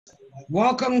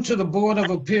Welcome to the Board of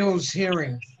Appeals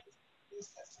hearing.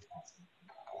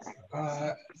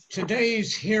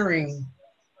 Today's hearing,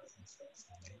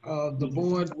 the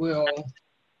board will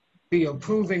be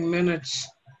approving minutes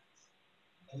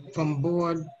from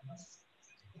Board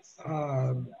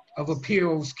of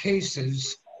Appeals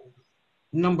cases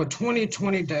number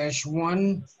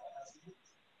 2020-1,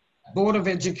 Board of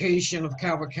Education of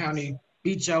Calvert County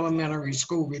Beach Elementary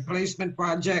School Replacement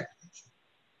Project,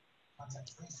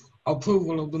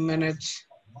 approval of the minutes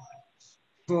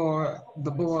for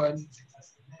the Board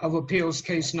of Appeals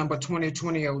case number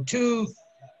 2020-02,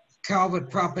 Calvert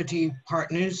Property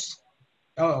Partners,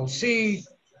 LLC,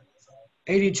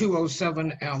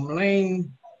 8207 Elm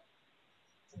Lane,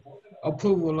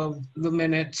 approval of the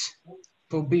minutes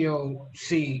for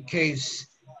BOC case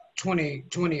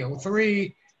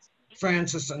 2020-03,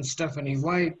 Francis and Stephanie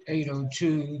White,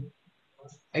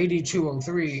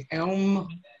 8203 Elm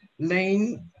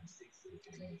Lane,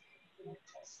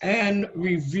 and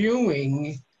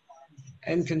reviewing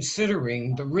and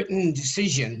considering the written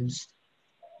decisions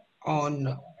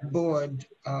on Board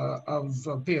of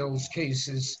Appeals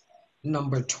cases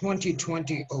number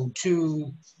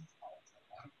 2020-02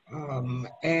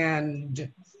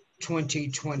 and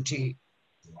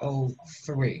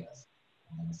 2020-03.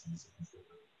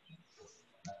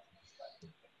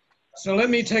 So let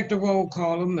me take the roll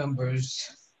call of members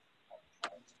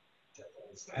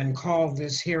and call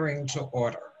this hearing to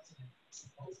order.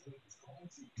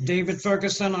 David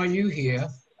Ferguson, are you here?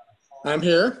 I'm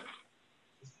here.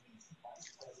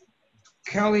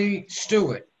 Kelly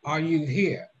Stewart, are you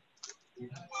here?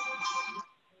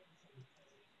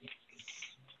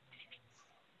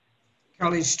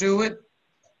 Kelly Stewart?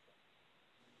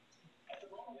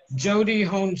 Jody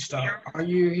Homestar, are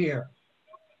you here?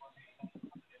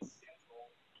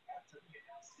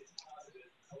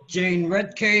 Jane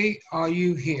Redkay, are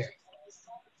you here?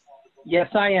 Yes,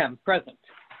 I am present.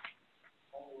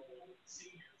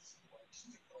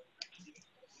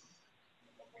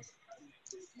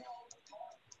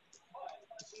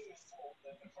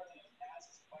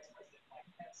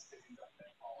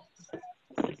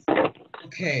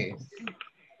 Okay.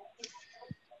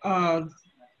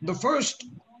 The first,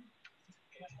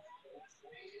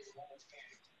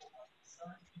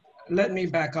 let me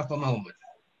back up a moment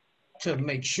to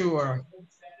make sure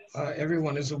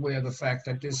everyone is aware of the fact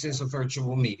that this is a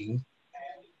virtual meeting,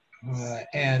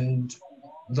 and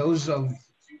those of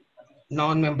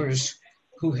non-members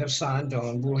who have signed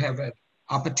on will have an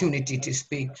opportunity to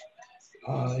speak,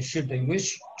 should they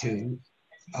wish to,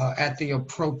 at the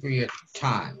appropriate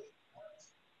time.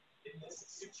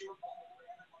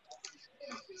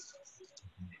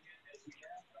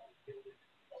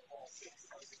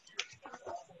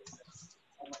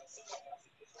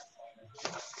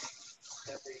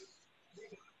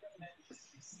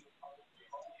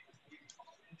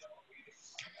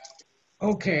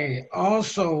 Okay,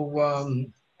 also,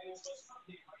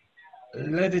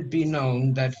 let it be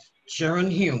known that Sharon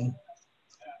Hume,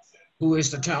 who is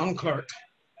the town clerk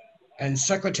and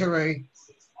secretary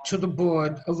to the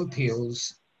Board of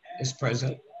Appeals, is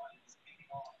present,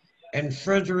 and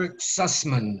Frederick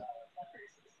Sussman,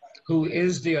 who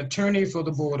is the attorney for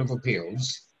the Board of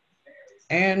Appeals,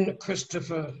 and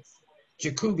Christopher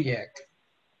Jakubiak,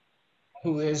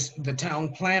 who is the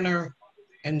town planner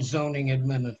and zoning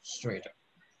administrator.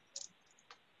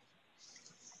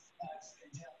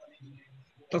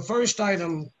 The first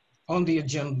item on the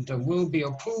agenda will be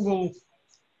approval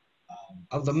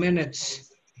of the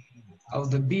minutes of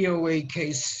the BOA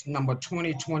case number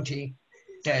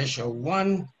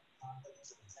 2020-01,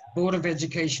 Board of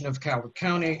Education of Calvert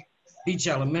County Beach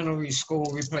Elementary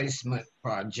School Replacement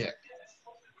Project.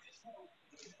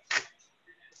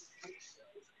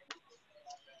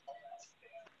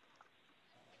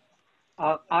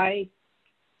 I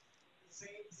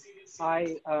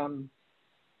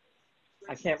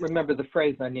can't remember the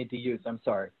phrase I need to use. I'm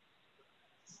sorry.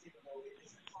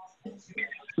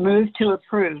 Move to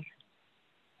approve.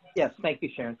 Yes, thank you,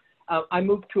 Sharon. I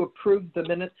move to approve the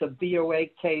minutes of BOA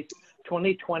case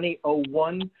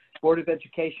 2020-01, Board of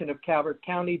Education of Calvert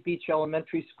County Beach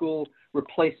Elementary School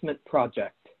Replacement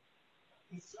Project.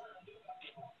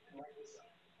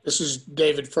 This is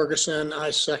David Ferguson. I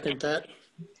second that.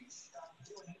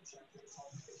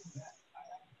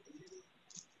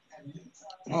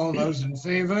 All those in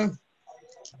favor?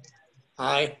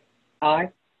 Aye. Aye.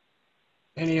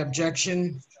 Any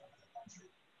objection?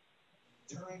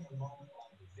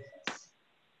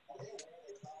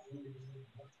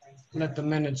 Let the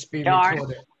minutes be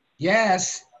recorded.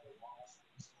 Yes.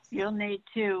 You'll need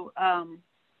to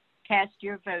cast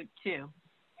your vote too.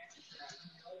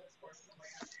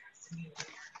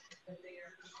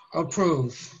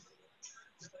 Approve.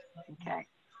 Okay.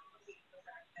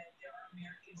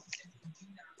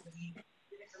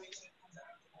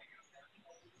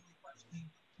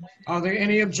 Are there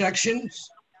any objections?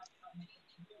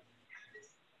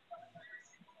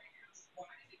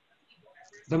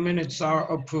 The minutes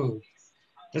are approved.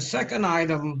 The second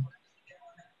item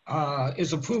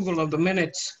is approval of the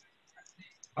minutes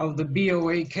of the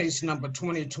BOA case number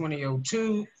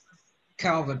 2020-02,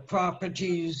 Calvert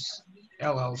Properties,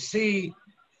 LLC,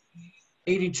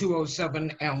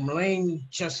 8207 Elm Lane,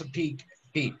 Chesapeake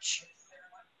Beach.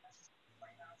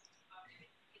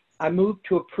 I move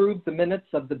to approve the minutes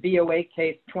of the BOA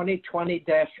case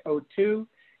 2020-02,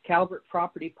 Calvert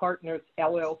Property Partners,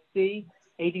 LLC,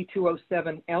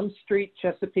 8207 Elm Street,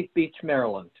 Chesapeake Beach,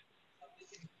 Maryland.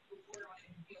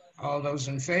 All those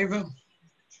in favor?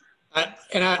 I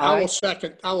Aye.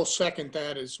 will second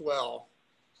that as well.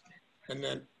 And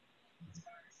then,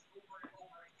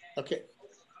 okay,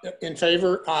 in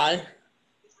favor, aye.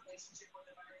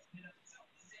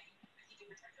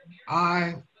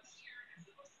 Aye.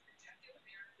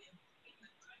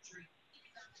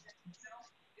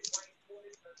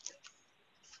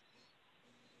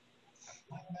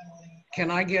 Can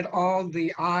I get all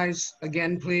the ayes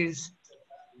again, please?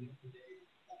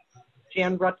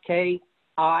 Jan Rutke,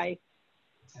 aye.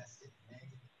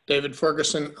 David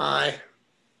Ferguson, aye.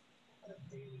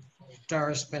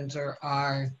 Doris Spencer,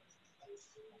 aye.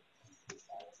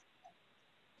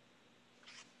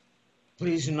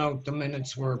 Please note the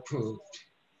minutes were approved.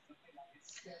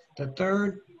 The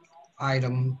third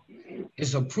item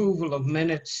is approval of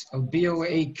minutes of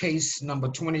BOA case number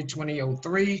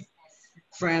 2020-03,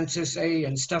 Francis A.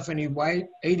 and Stephanie White,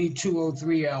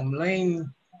 8203 Elm Lane.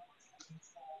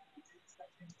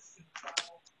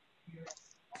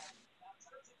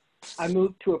 I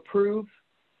move to approve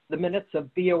the minutes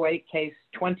of BOA case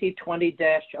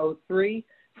 2020-03,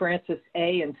 Francis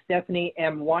A. and Stephanie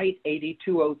M. White,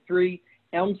 8203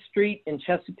 Elm Street in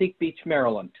Chesapeake Beach,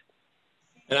 Maryland.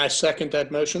 And I second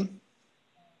that motion.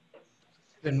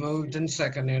 Been moved and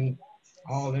seconded.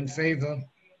 All in favor?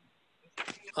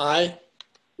 Aye.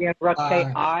 Jan Rutke,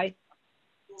 Aye. aye.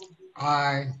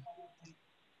 Aye.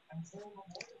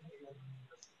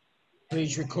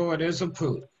 Please record as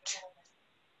approved.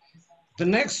 The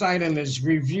next item is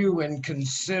review and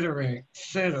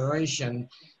consideration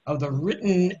of the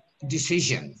written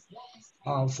decision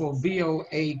for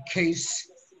BOA case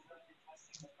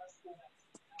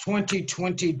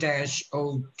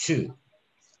 2020-02.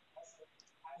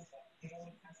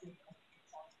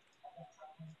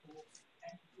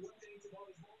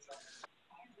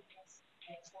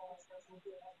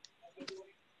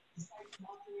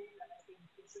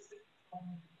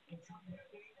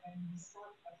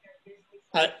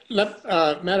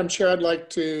 Madam Chair, I'd like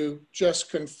to just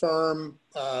confirm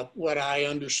what I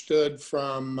understood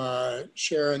from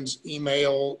Sharon's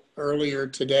email earlier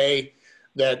today,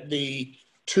 that the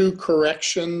two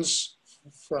corrections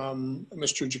from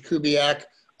Mr. Jakubiak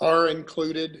are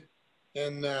included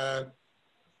in the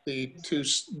two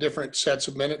different sets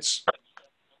of minutes.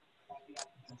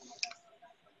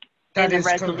 That In is the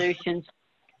correct. resolutions,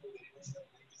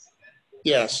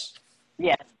 Yes.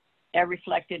 yes, they're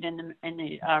reflected in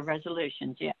the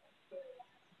resolutions, yeah.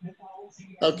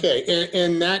 Okay,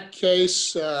 in that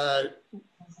case, I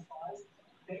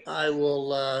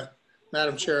will,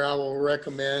 Madam Chair, I will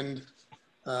recommend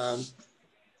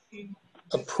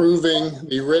approving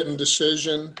the written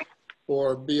decision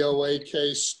for BOA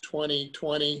case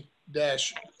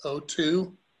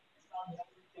 2020-02.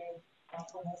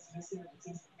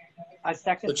 I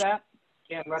second that.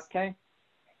 Jan Rutke.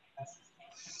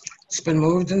 It's been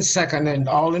moved and seconded.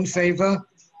 All in favor?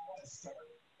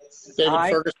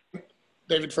 Aye.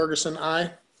 David Ferguson,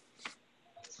 aye.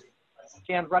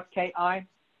 Jan Rutke, aye.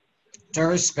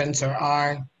 Doris Spencer,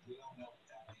 aye.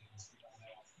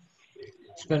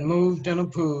 It's been moved and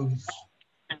approved.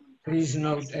 Please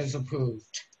note as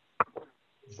approved.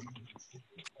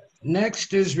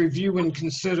 Next is review and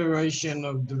consideration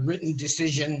of the written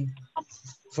decision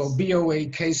for BOA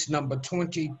case number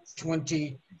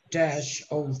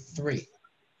 2020-03.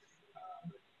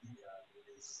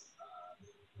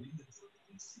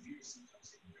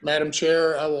 Madam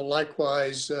Chair, I will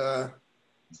likewise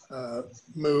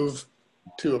move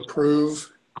to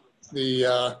approve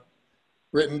the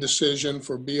written decision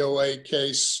for BOA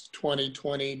case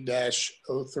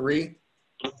 2020-03.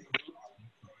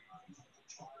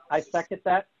 I second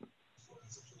that.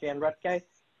 Jan Rutke.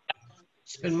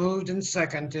 It's been moved and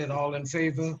seconded. All in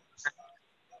favor?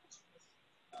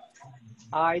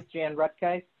 Aye. Jan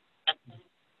Rutke.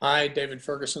 Aye, David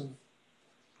Ferguson.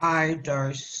 I,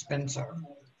 Doris Spencer.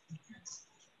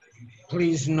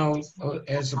 Please note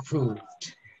as approved.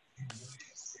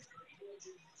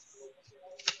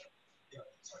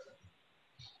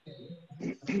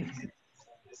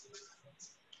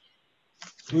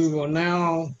 We will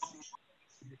now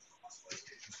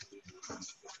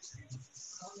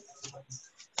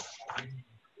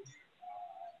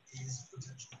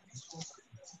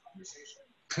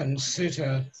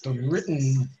consider the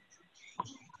written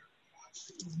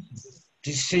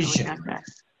decision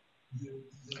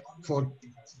for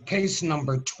case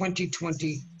number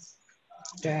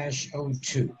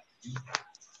 2020-02.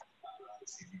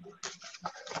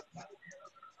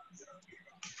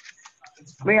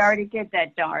 We already did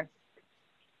that, Dar.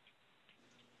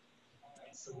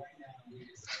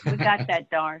 We got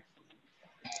that, Dar.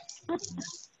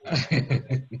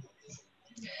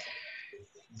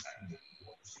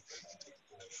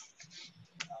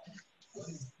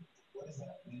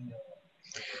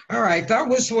 All right, that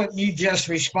was what you just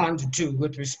responded to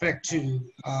with respect to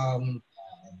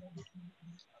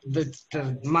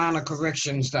the minor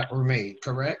corrections that were made,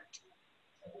 correct?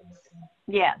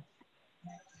 Yes.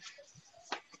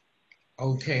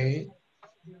 Okay.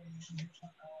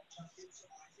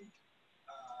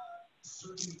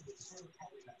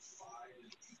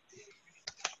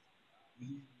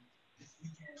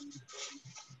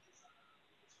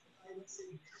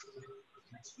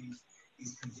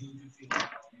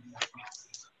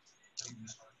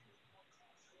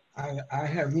 I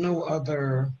have no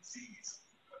other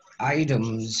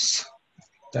items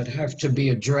that have to be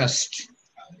addressed.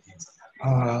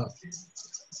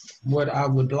 What I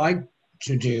would like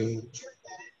to do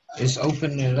is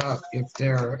open it up if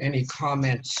there are any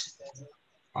comments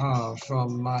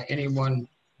from anyone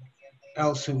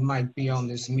else who might be on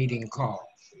this meeting call.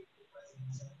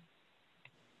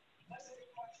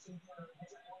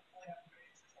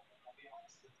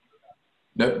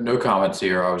 No comments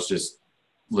here. I was just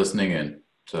listening in.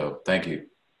 So thank you.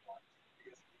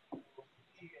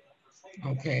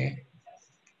 Okay.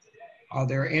 Are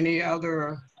there any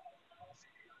other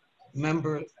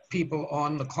people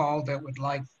on the call that would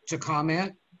like to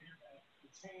comment?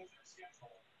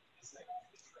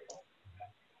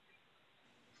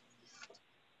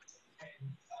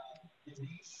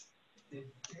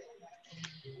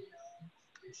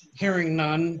 Hearing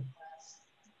none,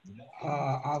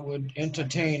 I would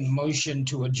entertain a motion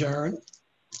to adjourn.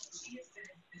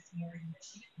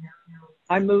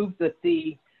 I move that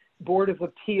the Board of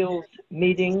Appeals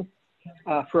meeting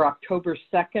for October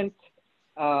 2nd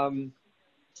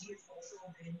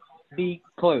be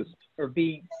closed or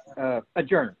be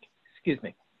adjourned, excuse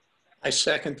me. I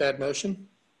second that motion.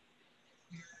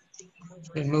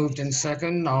 Been moved in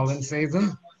second, all in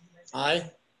favor? Aye.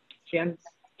 Jan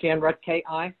Rutke,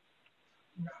 aye.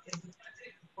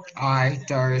 Aye,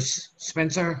 Doris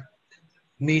Spencer.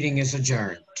 Meeting is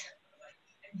adjourned.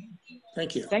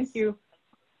 Thank you. Thank you.